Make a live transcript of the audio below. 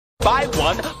buy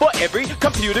one for every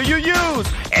computer you use.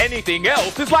 Anything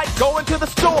else is like going to the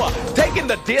store, taking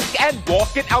the disc and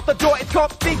walking out the door. It's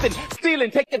called thieving,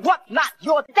 stealing, taking what's not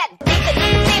yours. That's thieving,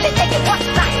 stealing, taking what's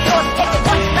not yours, taking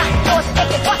what's not yours,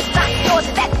 taking what's not yours.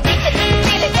 That's thieving,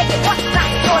 stealing, taking what's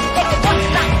not yours, taking what's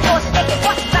not yours, taking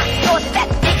what's not yours.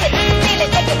 That's thieving,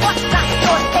 stealing, taking what's not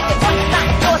yours, taking what's not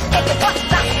yours, taking what's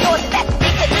not yours. That's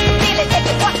thieving, stealing,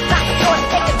 taking what's not yours,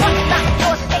 taking what's not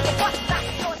yours, taking what's not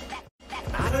yours.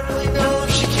 I don't really know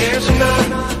if she cares or not.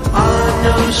 All I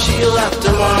know is she left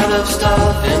a lot of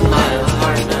stuff in my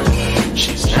apartment.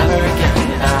 She's never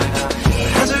getting back.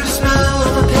 Has her smell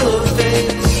of a pillow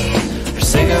face, her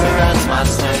cigarettes my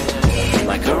slave,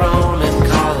 like a Roman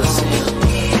Colosseum,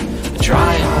 a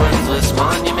dry and worthless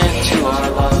monument to our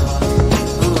love.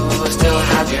 Ooh, I still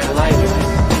have your lighter.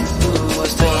 Ooh, I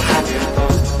still have your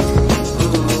book.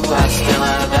 Ooh, I still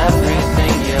have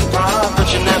everything you brought, but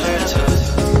you never took.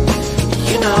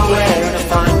 You know where to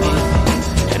find me,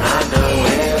 and I know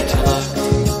where to look.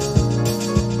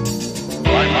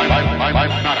 I'm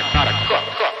not a crook.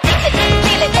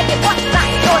 Stealing, taking what's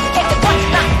not yours, taking what's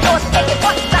not yours, taking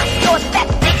what's not yours. That's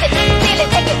thieving. Stealing,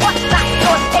 taking what's not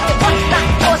yours, taking what's not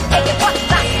yours, taking what's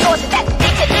not yours. That's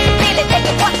thieving. Stealing,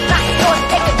 taking what's not yours,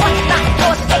 taking what's not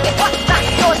yours, taking what's not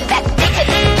yours. That's thieving.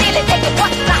 Stealing, taking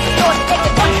what's not yours,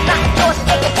 taking what's not yours,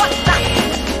 taking what's not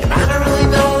yours. And I don't really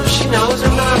know if she knows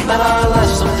or not, but I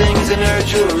left some things in her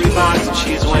jewelry box, and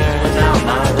she's wearing out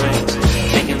my rings,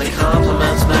 taking the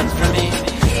compliments meant for me.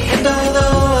 And although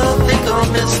I think I'll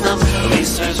miss them, at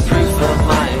least there's proof of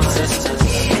my existence.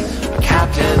 A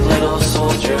captive little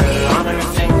soldier on her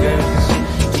fingers,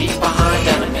 deep behind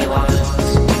enemy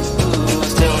lines. Ooh, I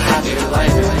still have your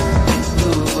lighter.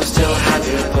 Ooh, I still have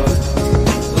your book.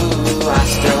 Ooh, I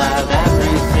still have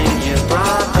everything you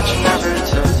brought, but you never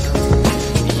took.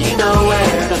 You know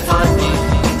where to find me,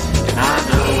 and I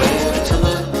know where to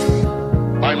look.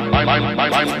 I'm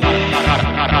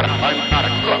not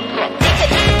a crook.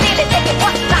 Stealing, taking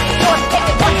what's not yours,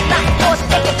 taking what's not yours,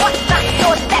 taking what's not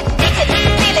yours. That's thieving.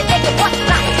 Stealing, taking what's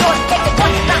not yours, taking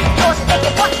what's not yours,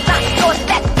 taking what's not yours.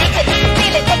 That's thieving.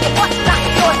 Stealing, taking what's not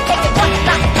yours, taking what's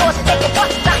not yours, taking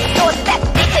what's not yours. That's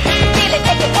thieving. Stealing,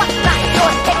 taking what's not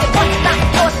yours, taking what's not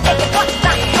yours, taking what's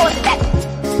not yours. That's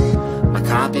My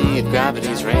copy of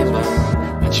Gravity's Rainbow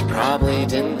that you probably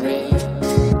didn't read.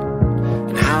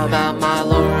 And how about my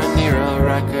Laura Nero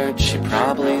record she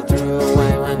probably threw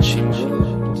away when she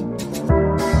moved?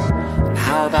 And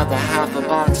how about the half a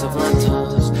box of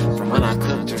lentils from when I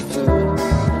cooked her food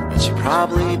that she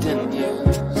probably didn't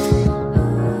use?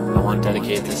 I want to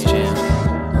dedicate this jam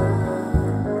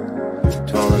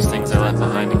to all those things I left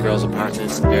behind in girls'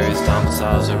 apartments and various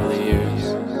domiciles over the years.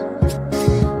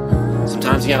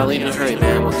 Sometimes you gotta leave in a hurry,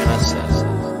 man, what can I say?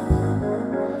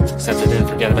 Except I didn't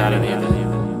forget about any of it.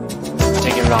 I'm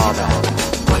taking it all back.